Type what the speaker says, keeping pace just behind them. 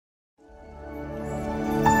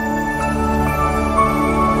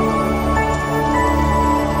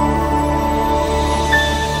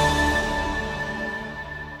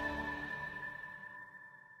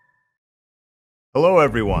Hello,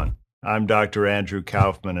 everyone. I'm Dr. Andrew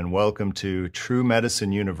Kaufman, and welcome to True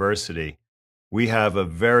Medicine University. We have a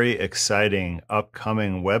very exciting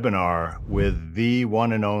upcoming webinar with the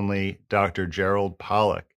one and only Dr. Gerald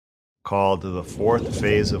Pollack called The Fourth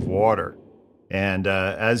Phase of Water. And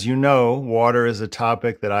as you know, water is a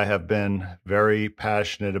topic that I have been very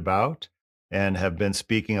passionate about and have been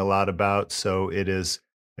speaking a lot about. So it is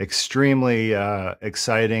extremely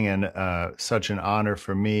exciting and such an honor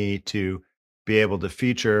for me to be able to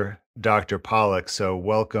feature Dr. Pollack. So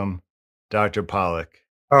welcome, Dr. Pollack.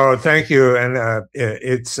 Oh, thank you. And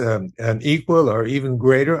it's an equal or even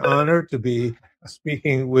greater honor to be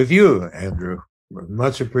speaking with you, Andrew.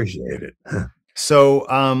 Much appreciated. So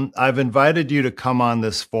I've invited you to come on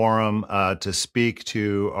this forum to speak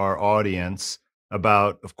to our audience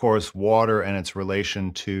about, of course, water and its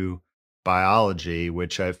relation to biology,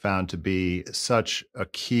 which I found to be such a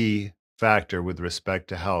key factor with respect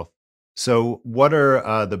to health. So what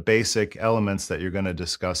are the basic elements that you're going to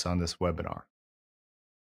discuss on this webinar?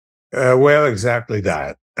 Well, exactly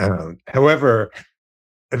that. However,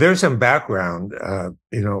 there's some background,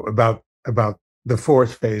 about the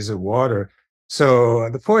fourth phase of water. So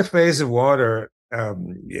the fourth phase of water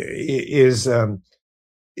is a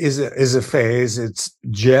phase. It's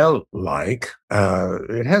gel-like.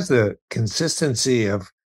 It has the consistency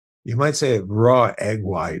of, you might say, raw egg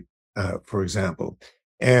white, for example,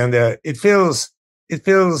 and it fills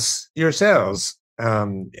your cells,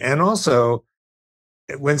 and also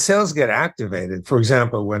when cells get activated, for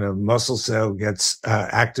example, when a muscle cell gets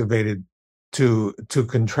activated to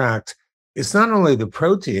contract, it's not only the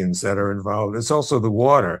proteins that are involved, it's also the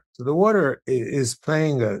water. So the water is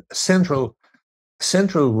playing a central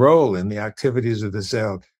role in the activities of the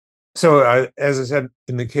cell. So as I said,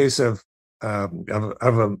 in the case of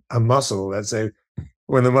a muscle, let's say,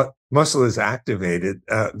 when the muscle is activated,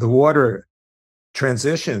 the water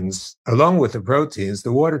transitions, along with the proteins,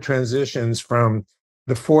 the water transitions from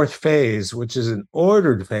the fourth phase, which is an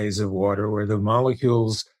ordered phase of water, where the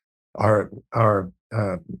molecules are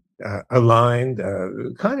aligned,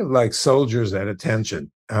 kind of like soldiers at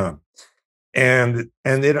attention, and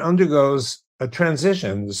it undergoes a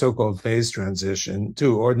transition, the so-called phase transition,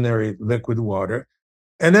 to ordinary liquid water.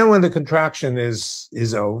 And then when the contraction is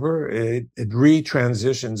over, it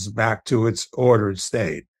retransitions back to its ordered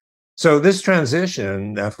state. So this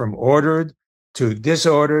transition from ordered to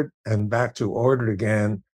disordered and back to ordered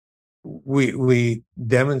again, we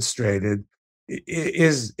demonstrated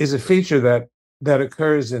is a feature that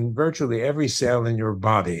occurs in virtually every cell in your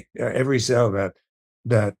body, every cell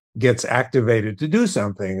that gets activated to do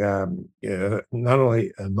something. Not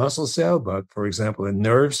only a muscle cell, but, for example, a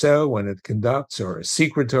nerve cell when it conducts, or a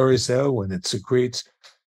secretory cell when it secretes.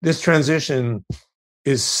 This transition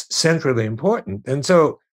is centrally important. And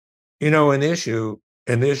so, an issue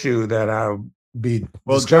that I'll be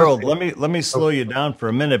Well, discussing. Gerald, let me slow you down for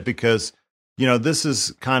a minute because this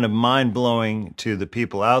is kind of mind-blowing to the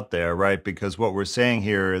people out there, right? Because what we're saying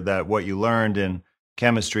here, that what you learned in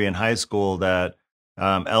chemistry in high school, that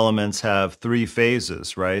elements have three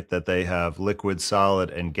phases, right? That they have liquid, solid,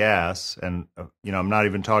 and gas. And I'm not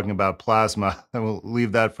even talking about plasma. We'll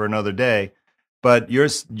leave that for another day. But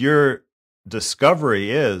your discovery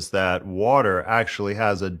is that water actually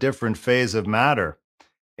has a different phase of matter,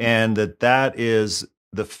 and that is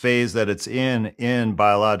the phase that it's in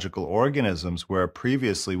biological organisms, where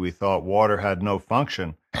previously we thought water had no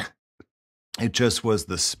function. It just was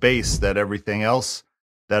the space that everything else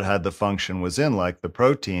that had the function was in, like the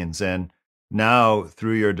proteins. And now,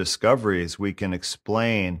 through your discoveries, we can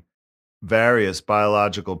explain various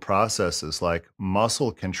biological processes like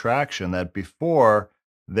muscle contraction, that before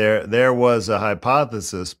there was a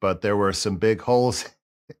hypothesis, but there were some big holes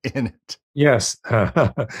in it. Yes,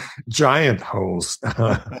 giant holes,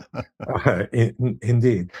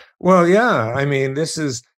 indeed. Well, yeah, I mean, this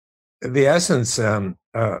is the essence of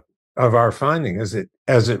our finding, as it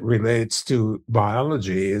relates to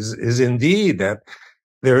biology, is indeed that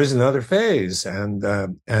there is another phase, and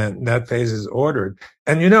that phase is ordered.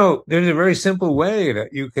 And there's a very simple way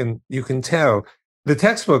that you can tell. The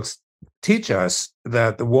textbooks teach us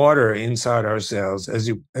that the water inside our cells, as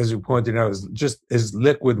you pointed out, is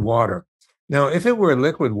liquid water. Now, if it were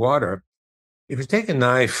liquid water, if you take a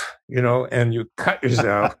knife, and you cut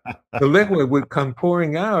yourself, the liquid would come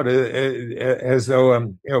pouring out as though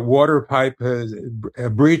a water pipe, a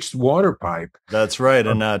breached water pipe. That's right.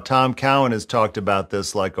 And Tom Cowan has talked about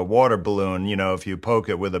this like a water balloon. If you poke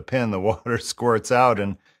it with a pin, the water squirts out.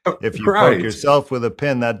 And if you poke yourself with a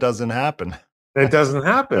pin, that doesn't happen. It doesn't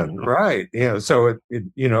happen, right? So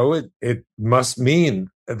it must mean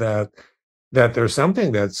that there's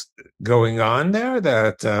something going on there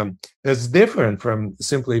that's different from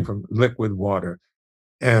simply from liquid water.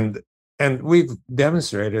 And we've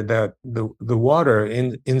demonstrated that the water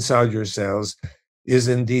inside your cells is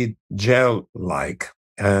indeed gel-like,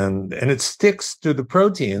 and it sticks to the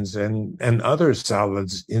proteins and other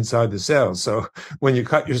solids inside the cells. So when you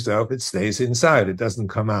cut yourself, it stays inside; it doesn't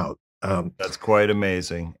come out. That's quite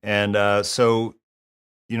amazing. And so,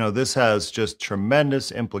 this has just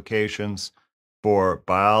tremendous implications for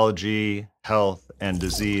biology, health, and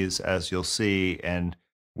disease, as you'll see. And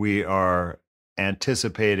we are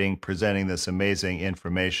anticipating presenting this amazing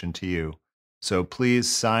information to you. So please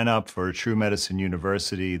sign up for True Medicine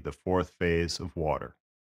University, the fourth phase of water.